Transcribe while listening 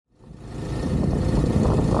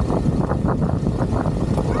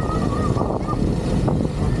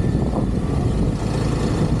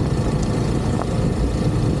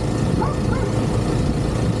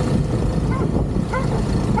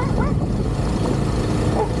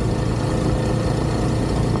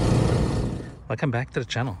Welcome back to the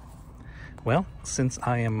channel. Well, since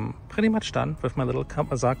I am pretty much done with my little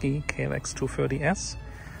Kawasaki KLX 230S,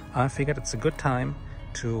 I figured it's a good time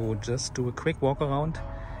to just do a quick walk around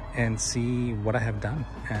and see what I have done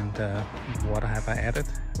and what have I added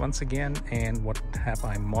once again and what have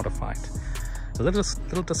I modified. A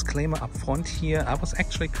little disclaimer up front here. I was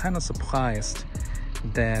actually kind of surprised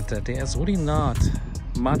that there's really not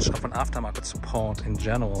much of an aftermarket support in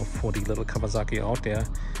general for the little Kawasaki out there,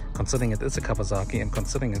 considering it is a Kawasaki and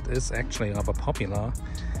considering it is actually rather popular.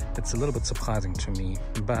 It's a little bit surprising to me,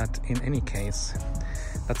 but in any case,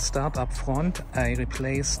 let's start up front. I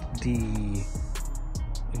replaced the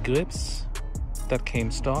grips that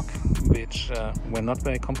came stock, which were not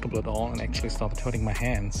very comfortable at all and actually started hurting my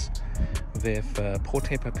hands, with Pro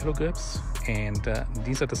Taper pillow grips, and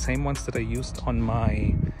these are the same ones that I used on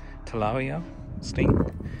my Talaria Sting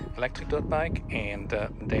electric dirt bike, and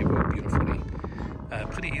they were beautifully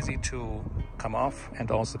pretty easy to come off and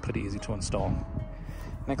also pretty easy to install.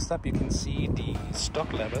 Next up, you can see the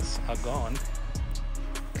stock levers are gone,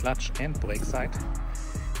 clutch and brake side,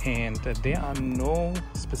 and there are no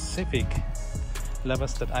specific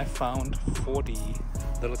levers that I found for the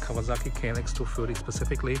little Kawasaki KLX 230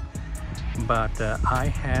 specifically, but I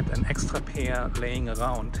had an extra pair laying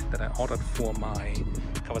around that I ordered for my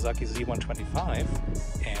Kawasaki Z125,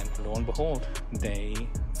 and lo and behold, they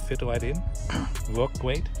fit right in, work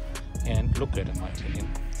great, and look good in my opinion,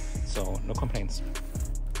 so no complaints.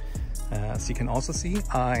 As you can also see,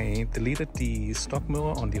 I deleted the stock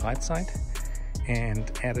mirror on the right side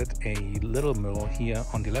and added a little mirror here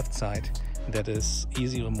on the left side that is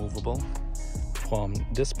easy removable from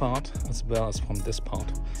this part as well as from this part,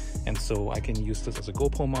 and so I can use this as a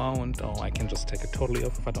GoPro mount, or I can just take it totally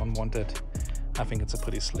off if I don't want it. I think it's a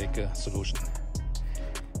pretty slick solution.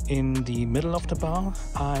 In the middle of the bar,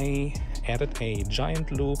 I added a giant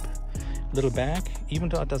loop little bag. Even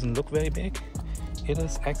though it doesn't look very big, it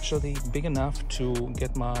is actually big enough to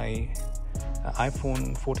get my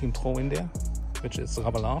iPhone 14 Pro in there, which is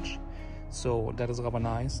rather large. So that is rather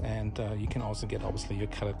nice, and you can also get obviously your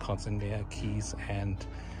credit cards in there, keys and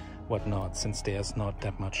whatnot, since there's not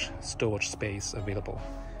that much storage space available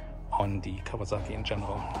on the Kawasaki in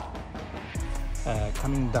general.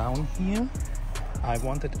 Coming down here, I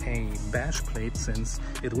wanted a bash plate since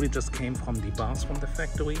it really just came from the bars from the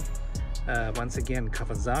factory. Once again,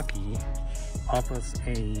 Kawasaki offers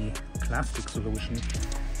a plastic solution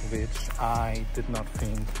which I did not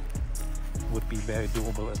think would be very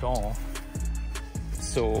durable at all.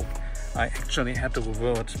 So I actually had to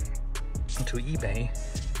revert to eBay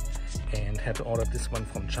and had to order this one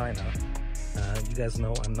from China. You guys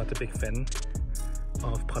know I'm not a big fan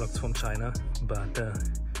of products from China, but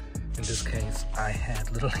in this case I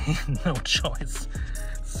had literally no choice,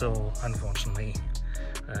 so unfortunately.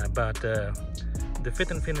 But the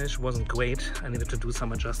fit and finish wasn't great. I needed to do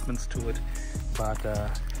some adjustments to it, but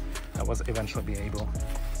I was eventually able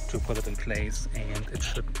to put it in place, and it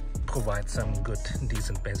should provide some good,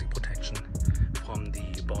 decent basic protection from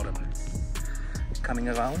the bottom. Coming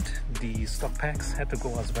around, the stock packs had to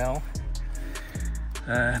go as well.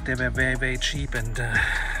 They were very cheap and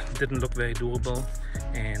didn't look very durable,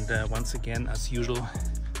 and once again, as usual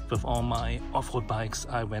with all my off-road bikes,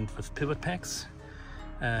 I went with pivot packs.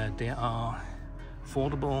 They are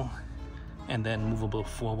foldable and then movable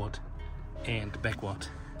forward and backward,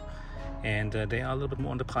 and they are a little bit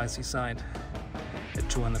more on the pricey side at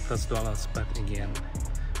 $200+, but again,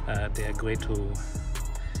 they're great to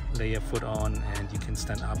lay your foot on, and you can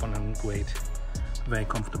stand up on them great, very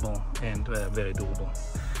comfortable and very durable.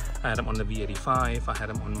 I had them on the V85, I had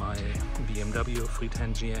them on my BMW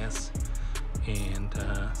 310 GS, and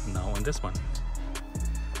now on this one.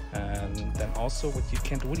 And then also what you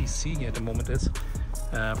can't really see here at the moment is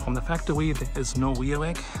from the factory there is no rear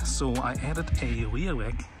rack, so I added a rear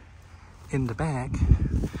rack in the back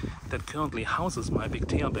that currently houses my big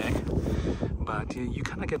tail bag, but you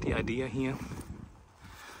kind of get the idea here.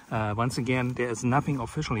 Once again, there is nothing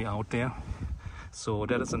officially out there, so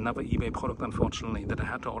that is another eBay product, unfortunately, that I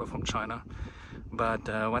had to order from China. But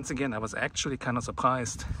once again, I was actually kind of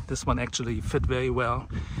surprised. This one actually fit very well,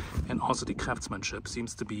 and also the craftsmanship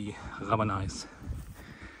seems to be rather nice.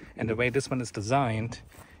 And the way this one is designed,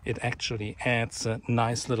 it actually adds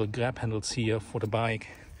nice little grab handles here for the bike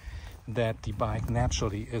that the bike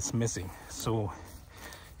naturally is missing. So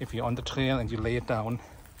if you're on the trail and you lay it down,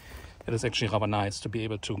 it is actually rather nice to be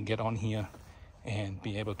able to get on here and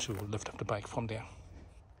be able to lift up the bike from there.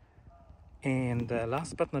 And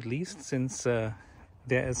last but not least, since there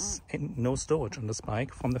is no storage on this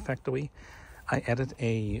bike from the factory, I added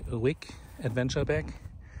a rig adventure bag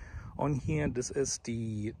on here. This is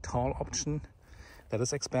the tall option that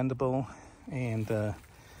is expandable, and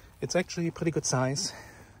it's actually a pretty good size.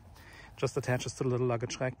 Just attaches to the little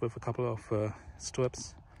luggage rack with a couple of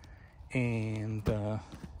strips, and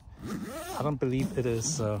I don't believe it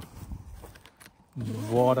is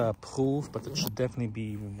waterproof, but it should definitely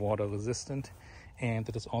be water resistant, and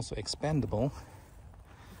it is also expandable.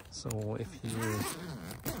 So if you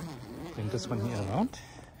bring this one here around,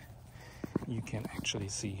 you can actually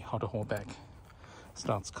see how the whole bag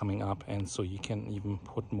starts coming up, and so you can even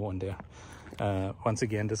put more in there. Once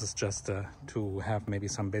again, this is just to have maybe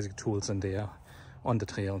some basic tools in there on the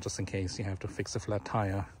trail, just in case you have to fix a flat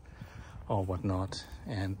tire or whatnot,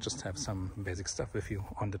 and just have some basic stuff with you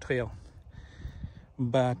on the trail.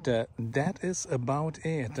 But that is about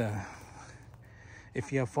it.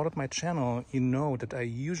 If you have followed my channel, you know that I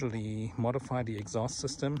usually modify the exhaust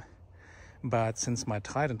system, but since my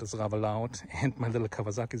Trident is rather loud and my little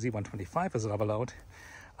Kawasaki Z125 is rather loud,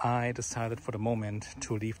 I decided for the moment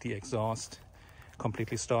to leave the exhaust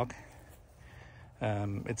completely stock.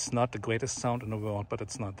 It's not the greatest sound in the world, but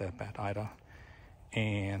it's not that bad either.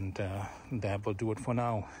 And that will do it for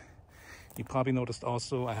now. You probably noticed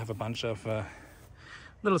also I have a bunch of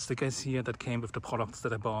little stickers here that came with the products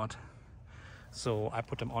that I bought. So I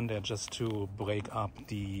put them on there just to break up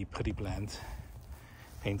the pretty bland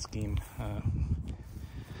paint scheme.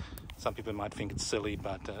 Some people might think it's silly,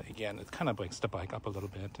 but again, it kind of breaks the bike up a little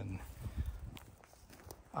bit. And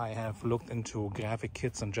I have looked into graphic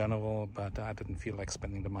kits in general, but I didn't feel like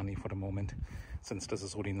spending the money for the moment, since this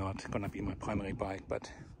is really not gonna be my primary bike, but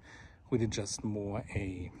really just more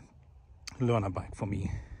a learner bike for me.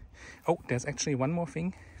 Oh, there's actually one more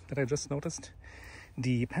thing that I just noticed.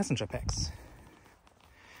 The passenger packs.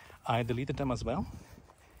 I deleted them as well.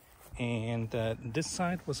 And this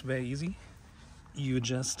side was very easy. You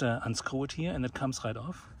just unscrew it here and it comes right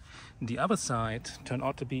off. The other side turned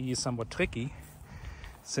out to be somewhat tricky,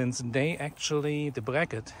 since the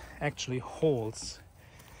bracket actually holds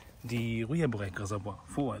the rear brake reservoir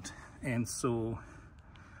for it. And so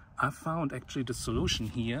I found actually the solution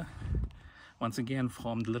here, once again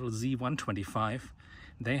from the little Z125.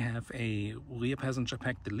 They have a rear passenger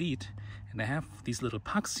pack delete, and they have these little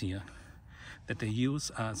pucks here that they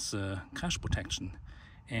use as crash protection.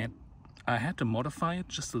 And I had to modify it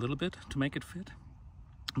just a little bit to make it fit,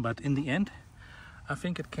 but in the end I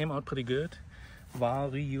think it came out pretty good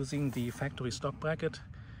while reusing the factory stock bracket,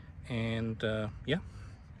 and yeah,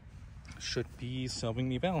 should be serving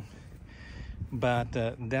me well. But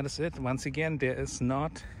that is it. Once again, there is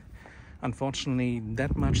not, unfortunately,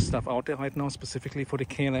 that much stuff out there right now specifically for the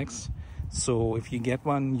KLX. So if you get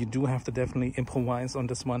one, you do have to definitely improvise on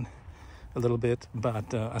this one a little bit.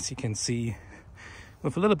 But as you can see,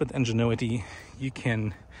 with a little bit of ingenuity, you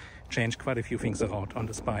can change quite a few things around on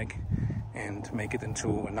this bike and make it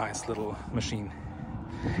into a nice little machine.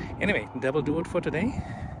 Anyway, that will do it for today.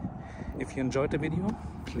 If you enjoyed the video,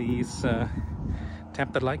 please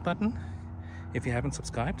tap that like button. If you haven't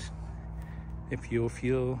subscribed, if you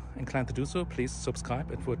feel inclined to do so, please subscribe.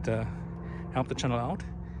 It would help the channel out.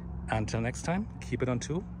 Until next time, keep it on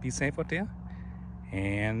 2, be safe out there,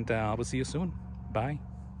 and I will see you soon. Bye.